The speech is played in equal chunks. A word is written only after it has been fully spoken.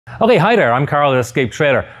Okay, hi there, I'm Karl at Escape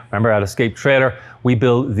Trailer. Remember, at Escape Trailer, we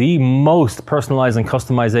build the most personalized and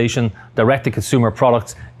customization direct-to-consumer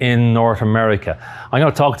products in North America. I'm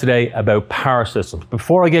going to talk today about power systems.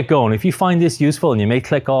 Before I get going, if you find this useful and you may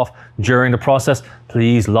click off during the process,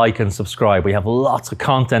 please like and subscribe. We have lots of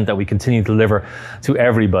content that we continue to deliver to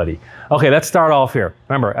everybody. Okay, let's start off here.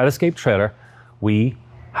 Remember, at Escape Trailer, we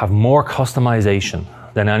have more customization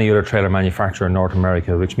than any other trailer manufacturer in North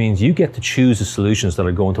America, which means you get to choose the solutions that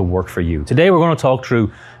are going to work for you. Today, we're going to talk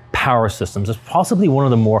through power systems. It's possibly one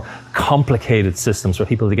of the more complicated systems for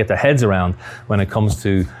people to get their heads around when it comes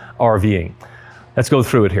to RVing. Let's go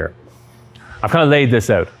through it here. I've kind of laid this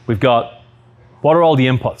out. We've got what are all the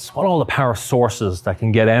inputs? What are all the power sources that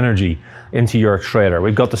can get energy into your trailer?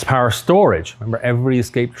 We've got this power storage. Remember, every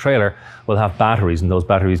Escape trailer will have batteries, and those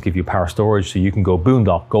batteries give you power storage so you can go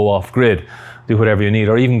boondock, go off grid, do whatever you need,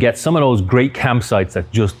 or even get some of those great campsites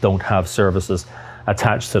that just don't have services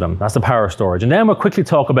attached to them. That's the power storage. And then we'll quickly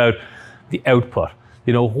talk about the output.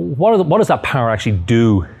 You know, what does that power actually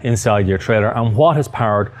do inside your trailer, and what is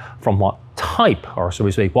powered from what type, or so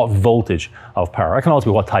we say, what voltage of power? It can also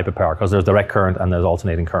be what type of power, because there's direct current and there's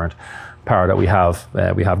alternating current power that we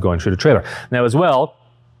have going through the trailer. Now as well,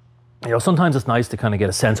 you know, sometimes it's nice to kind of get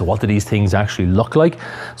a sense of what do these things actually look like.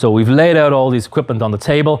 So we've laid out all these equipment on the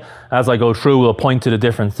table. As I go through, we'll point to the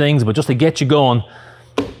different things, but just to get you going,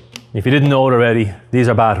 if you didn't know it already, these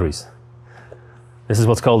are batteries. This is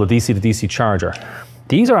what's called a DC to DC charger.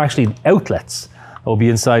 These are actually outlets that will be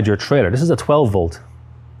inside your trailer. This is a 12 volt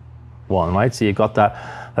one, right? So you've got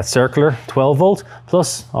that circular 12 volt,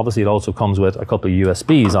 plus obviously it also comes with a couple of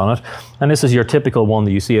USBs on it. And this is your typical one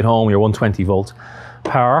that you see at home, your 120 volt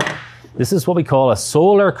power. This is what we call a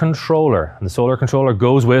solar controller. And the solar controller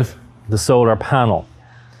goes with the solar panel.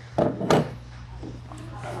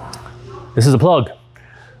 This is a plug.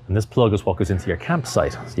 And this plug is what goes into your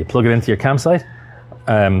campsite. So you plug it into your campsite,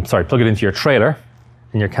 plug it into your trailer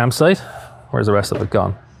in your campsite. Where's the rest of it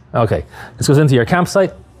gone? Okay, this goes into your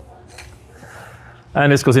campsite,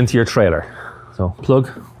 and this goes into your trailer. So plug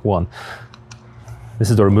one. This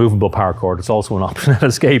is the removable power cord. It's also an option at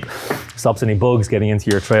Escape. Stops any bugs getting into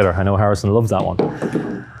your trailer. I know Harrison loves that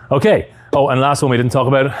one. Okay, oh, and last one we didn't talk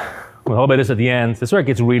about. We'll talk about this at the end. This is where it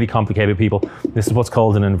gets really complicated, people. This is what's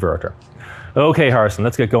called an inverter. Okay, Harrison,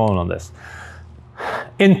 let's get going on this.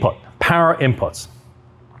 Input, power inputs.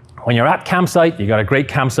 When you're at campsite, you got a great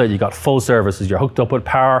campsite, you got full services, you're hooked up with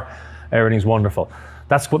power, everything's wonderful.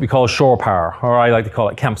 That's what we call shore power, or I like to call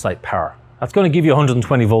it campsite power. That's going to give you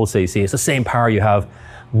 120 volts AC. It's the same power you have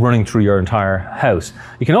running through your entire house.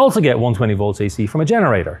 You can also get 120 volts AC from a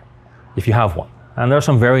generator, if you have one. And there are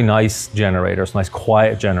some very nice generators, nice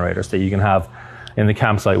quiet generators that you can have in the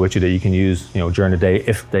campsite with you that you can use, you know, during the day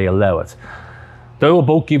if they allow it. They will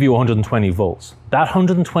both give you 120 volts. That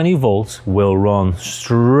 120 volts will run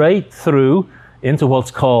straight through into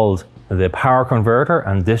what's called the power converter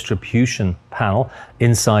and distribution panel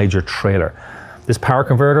inside your trailer. This power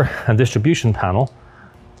converter and distribution panel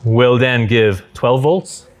will then give 12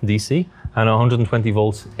 volts DC and 120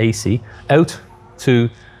 volts AC out to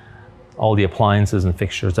all the appliances and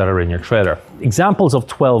fixtures that are in your trailer. Examples of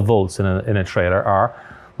 12 volts in a trailer are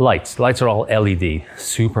lights. Lights are all LED,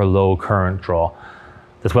 super low current draw.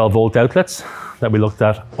 The 12 volt outlets that we looked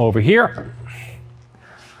at over here,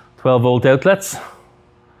 12 volt outlets.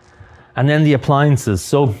 And then the appliances.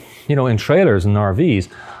 So, you know, in trailers and RVs,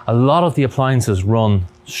 a lot of the appliances run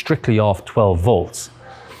strictly off 12 volts.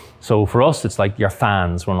 So for us, it's like your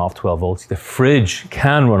fans run off 12 volts. The fridge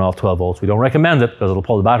can run off 12 volts. We don't recommend it because it'll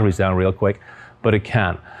pull the batteries down real quick, but it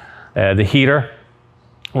can. The heater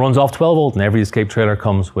runs off 12 volt, and every Escape trailer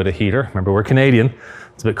comes with a heater. Remember, we're Canadian.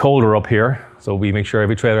 It's a bit colder up here, so we make sure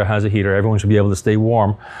every trailer has a heater. Everyone should be able to stay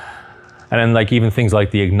warm. And then like even things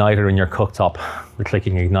like the igniter in your cooktop, the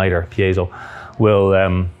clicking igniter, piezo, will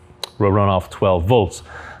run off 12 volts.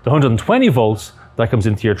 The 120 volts that comes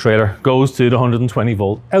into your trailer goes to the 120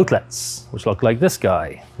 volt outlets, which look like this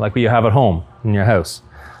guy, like what you have at home in your house.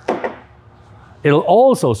 It'll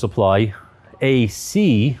also supply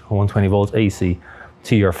AC, 120 volts AC,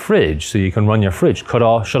 to your fridge, so you can run your fridge, shut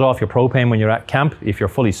off your propane when you're at camp if you're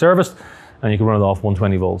fully serviced, and you can run it off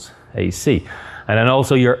 120 volts AC. And then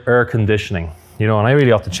also your air conditioning. You know, and I really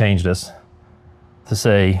have to change this to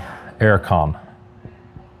say aircon.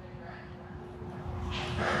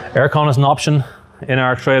 Aircon is an option in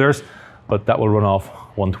our trailers, but that will run off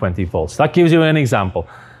 120 volts. That gives you an example.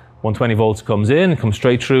 120 volts comes in, comes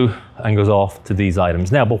straight through, and goes off to these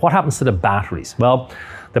items. Now, but what happens to the batteries? Well,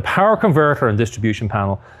 the power converter and distribution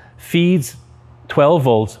panel feeds 12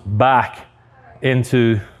 volts back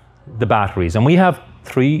into the batteries. And we have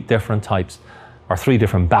three different types or 3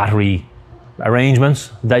 different battery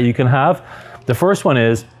arrangements that you can have. The first one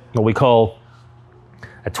is what we call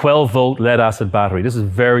a 12-volt lead-acid battery. This is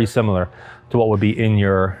very similar to what would be in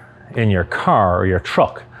your car or your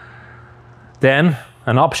truck. Then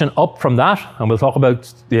an option up from that, and we'll talk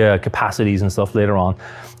about the capacities and stuff later on,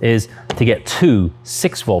 is to get 2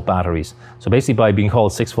 6-volt batteries. So basically, by being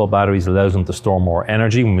called 6-volt batteries, it allows them to store more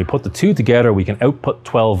energy. When we put the 2 together, we can output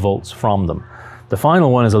 12 volts from them. The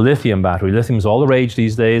final one is a lithium battery. Lithium is all the rage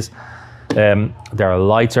these days. They're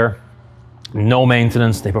lighter, no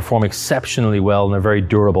maintenance, they perform exceptionally well, and they're very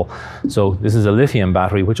durable. So this is a lithium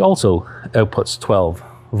battery, which also outputs 12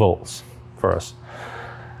 volts for us.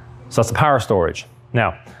 So that's the power storage.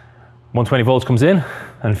 Now, 120 volts comes in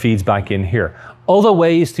and feeds back in here. Other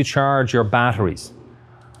ways to charge your batteries.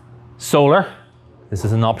 Solar, this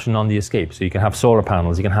is an option on the Escape. So you can have solar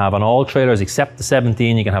panels. You can have on all trailers except the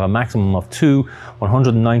 17, you can have a maximum of 2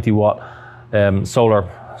 190 watt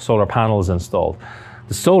solar panels installed.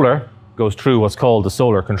 The solar goes through what's called the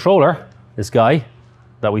solar controller, this guy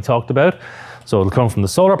that we talked about. So it'll come from the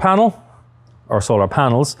solar panel, or solar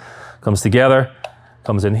panels, comes together,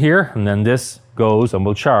 comes in here, and then this goes and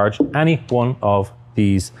will charge any one of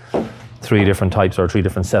these 3 different types or 3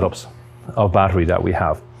 different setups of battery that we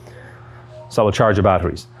have. So it will charge your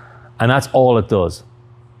batteries. And that's all it does.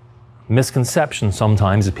 Misconception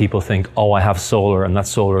sometimes is people think, oh, I have solar and that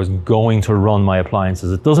solar is going to run my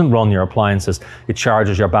appliances. It doesn't run your appliances, it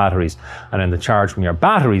charges your batteries. And then the charge from your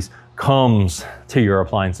batteries comes to your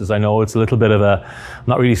appliances. I know it's a little bit of a, I'm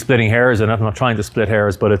not really splitting hairs, and I'm not trying to split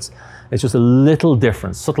hairs, but it's just a little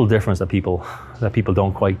difference, subtle difference that people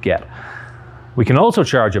don't quite get. We can also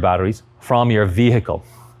charge your batteries from your vehicle.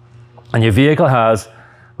 And your vehicle has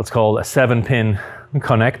what's called a 7-pin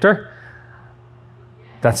connector.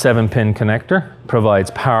 That 7-pin connector provides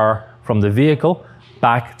power from the vehicle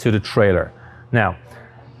back to the trailer. Now,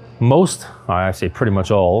 most, I say pretty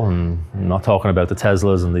much all, and I'm not talking about the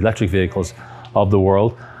Teslas and the electric vehicles of the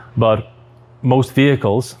world, but most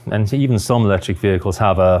vehicles, and even some electric vehicles,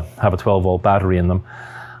 have a 12-volt battery in them.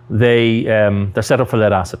 They're set up for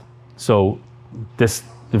lead acid. So the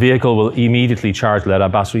vehicle will immediately charge lead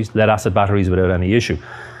acid batteries without any issue.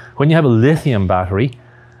 When you have a lithium battery,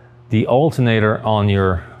 the alternator on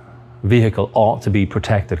your vehicle ought to be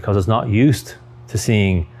protected because it's not used to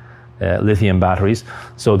seeing lithium batteries.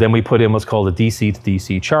 So then we put in what's called a DC to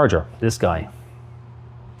DC charger, this guy,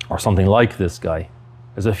 or something like this guy.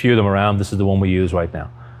 There's a few of them around. This is the one we use right now.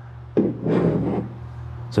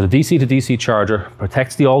 So the DC to DC charger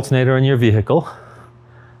protects the alternator in your vehicle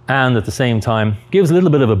and at the same time gives a little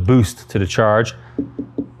bit of a boost to the charge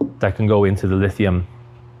that can go into the lithium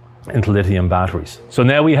batteries. So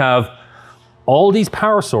now we have all these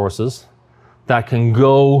power sources that can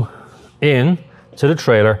go in to the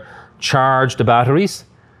trailer, charge the batteries,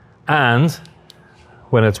 and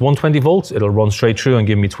when it's 120 volts, it'll run straight through and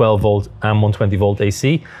give me 12 volt and 120 volt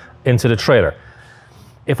AC into the trailer.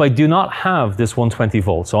 If I do not have this 120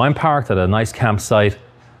 volts, so I'm parked at a nice campsite,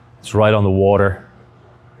 it's right on the water,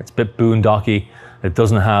 it's a bit boondocky, it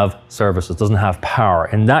doesn't have service, it doesn't have power.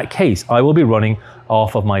 In that case, I will be running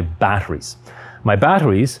off of my batteries. My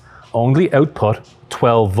batteries only output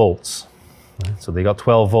 12 volts. So they got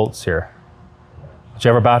 12 volts here.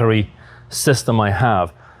 Whichever battery system I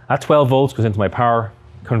have, that 12 volts goes into my power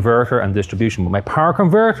converter and distribution. But my power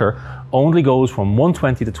converter only goes from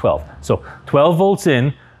 120 to 12. So 12 volts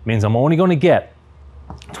in means I'm only going to get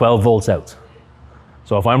 12 volts out.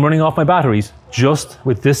 So if I'm running off my batteries just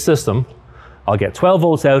with this system, I'll get 12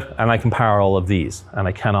 volts out and I can power all of these, and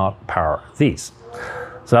I cannot power these.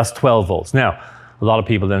 So that's 12 volts. Now, a lot of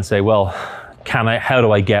people then say, well, how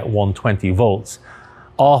do I get 120 volts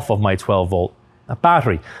off of my 12 volt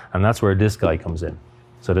battery? And that's where this guy comes in.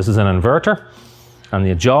 So this is an inverter, and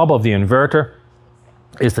the job of the inverter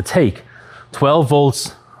is to take 12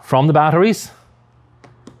 volts from the batteries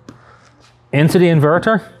into the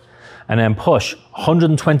inverter and then push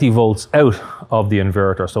 120 volts out of the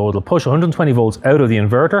inverter. So it'll push 120 volts out of the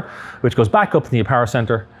inverter, which goes back up to the power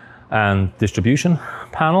center and distribution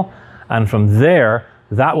panel. And from there,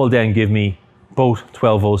 that will then give me both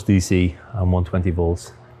 12 volts DC and 120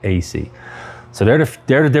 volts AC. So they're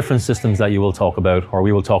the different systems that you will talk about, or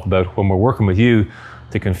we will talk about when we're working with you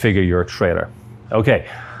to configure your trailer. Okay,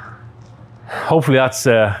 hopefully that's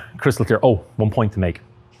crystal clear. Oh, one point to make.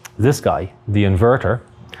 This guy, the inverter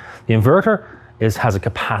has a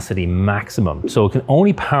capacity maximum. So it can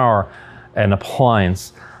only power an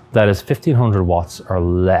appliance that is 1500 watts or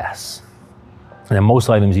less. And then most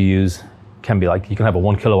items you use can be like, you can have a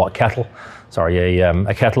 1 kilowatt kettle,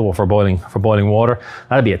 a kettle for boiling water,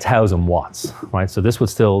 that'd be 1,000 watts, right? So this would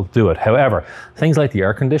still do it. However, things like the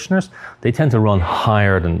air conditioners, they tend to run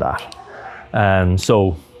higher than that. And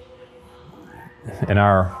so in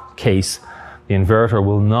our case, the inverter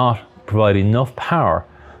will not provide enough power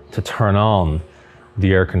to turn on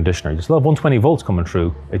the air conditioner. You still have 120 volts coming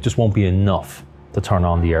through. It just won't be enough to turn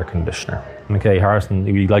on the air conditioner. Okay, Harrison,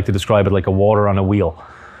 we like to describe it like a water on a wheel,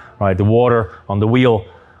 right? The water on the wheel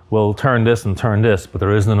will turn this and turn this, but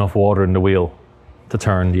there isn't enough water in the wheel to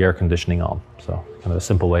turn the air conditioning on. So kind of a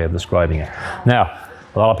simple way of describing it. Now,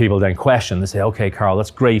 a lot of people then question, they say, okay, Karl,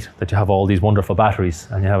 that's great that you have all these wonderful batteries,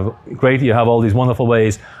 and you have all these wonderful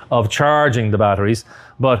ways of charging the batteries,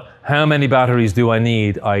 but how many batteries do I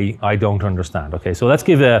need? I don't understand. Okay, so let's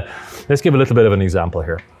give a little bit of an example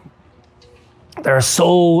here. There are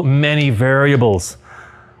so many variables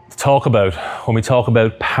to talk about when we talk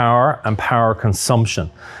about power and power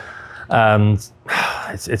consumption. And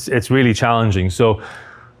it's really challenging. So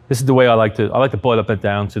this is the way I like to boil it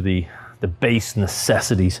down to the base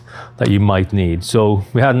necessities that you might need. So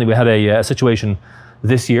we had a situation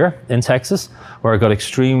this year in Texas where it got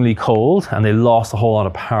extremely cold and they lost a whole lot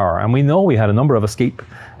of power. And we know we had a number of escape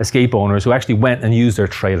owners who actually went and used their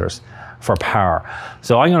trailers for power.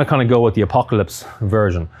 So I'm going to kind of go with the apocalypse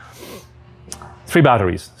version. 3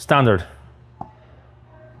 batteries, standard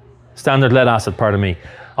lead acid, pardon me.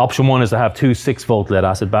 Option 1 is to have 2 6-volt lead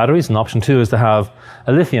acid batteries, and option 2 is to have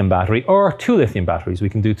a lithium battery or 2 lithium batteries. We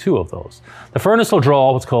can do 2 of those. The furnace will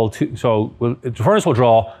draw what's called the furnace will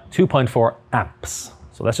draw 2.4 amps.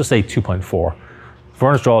 So let's just say 2.4.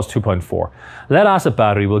 Furnace draws 2.4. Lead acid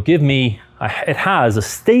battery will give me, it has a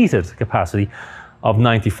stated capacity of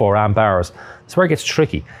 94 amp hours. That's where it gets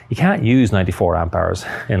tricky. You can't use 94 amp hours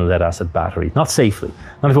in a lead acid battery, not safely,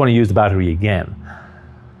 not if you want to use the battery again.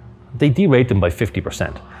 They derate them by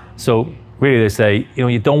 50%. So really they say,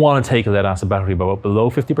 you don't want to take a lead acid battery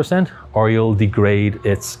below 50% or you'll degrade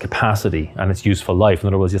its capacity and its useful life. In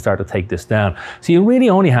other words, you start to take this down. So you really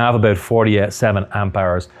only have about 47 amp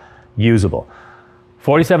hours usable.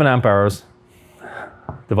 47 amp hours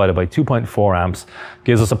divided by 2.4 amps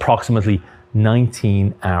gives us approximately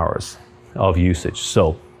 19 hours of usage.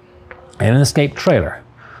 So in an escape trailer,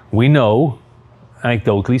 we know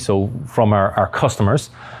anecdotally, so from our customers,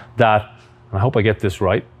 that, and I hope I get this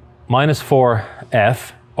right, minus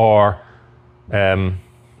 4F or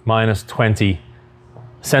minus 20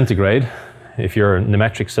 centigrade, if you're in the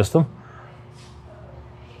metric system,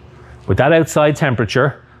 with that outside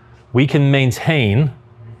temperature, we can maintain,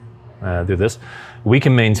 we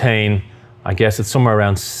can maintain, I guess it's somewhere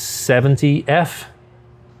around 70 F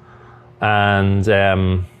and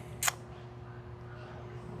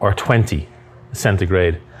or 20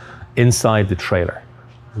 centigrade inside the trailer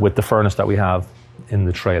with the furnace that we have in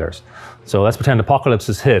the trailers. So let's pretend apocalypse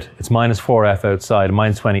is hit. It's minus 4F outside,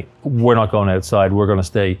 minus 20. We're not going outside. We're going to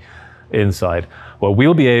stay inside. Well,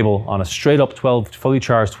 we'll be able, on a straight up fully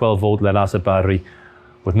charged 12-volt lead acid battery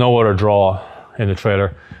with no other draw in the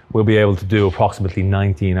trailer, we'll be able to do approximately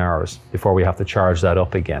 19 hours before we have to charge that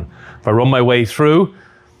up again. If I run my way through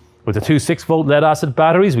with the 2 6-volt lead acid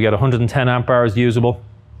batteries, we get 110 amp hours usable.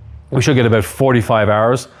 We should get about 45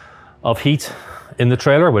 hours of heat in the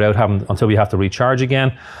trailer until we have to recharge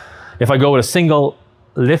again. If I go with a single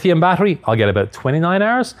lithium battery, I'll get about 29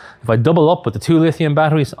 hours. If I double up with the 2 lithium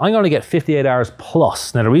batteries, I'm going to get 58 hours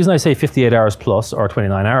plus. Now, the reason I say 58 hours plus or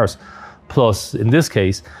 29 hours plus in this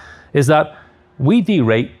case is that we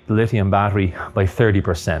derate the lithium battery by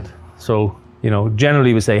 30%. So,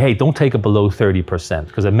 generally we say, hey, don't take it below 30%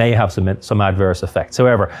 because it may have some adverse effects.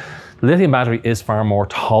 However, the lithium battery is far more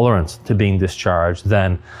tolerant to being discharged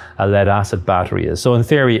than a lead acid battery is. So in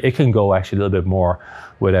theory, it can go actually a little bit more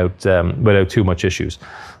without too much issues.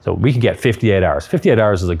 So we can get 58 hours. 58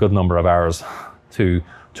 hours is a good number of hours to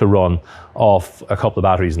run off a couple of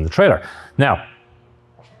batteries in the trailer. Now,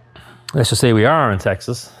 let's just say we are in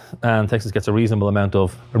Texas, and Texas gets a reasonable amount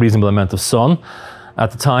of sun at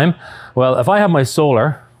the time. Well, if I have my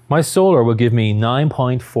solar will give me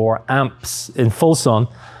 9.4 amps in full sun.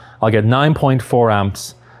 I'll get 9.4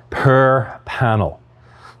 amps per panel.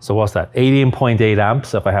 So what's that? 18.8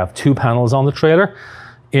 amps if I have 2 panels on the trailer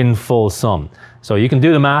in full sun. So you can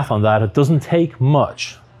do the math on that. It doesn't take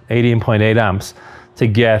much, 18.8 amps, to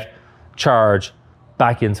get charge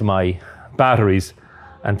back into my batteries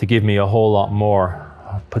and to give me a whole lot more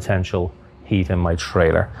potential heat in my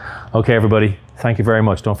trailer. Okay, everybody, thank you very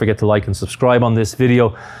much. Don't forget to like and subscribe on this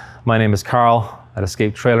video. My name is Karl at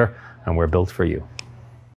Escape Trailer, and we're built for you.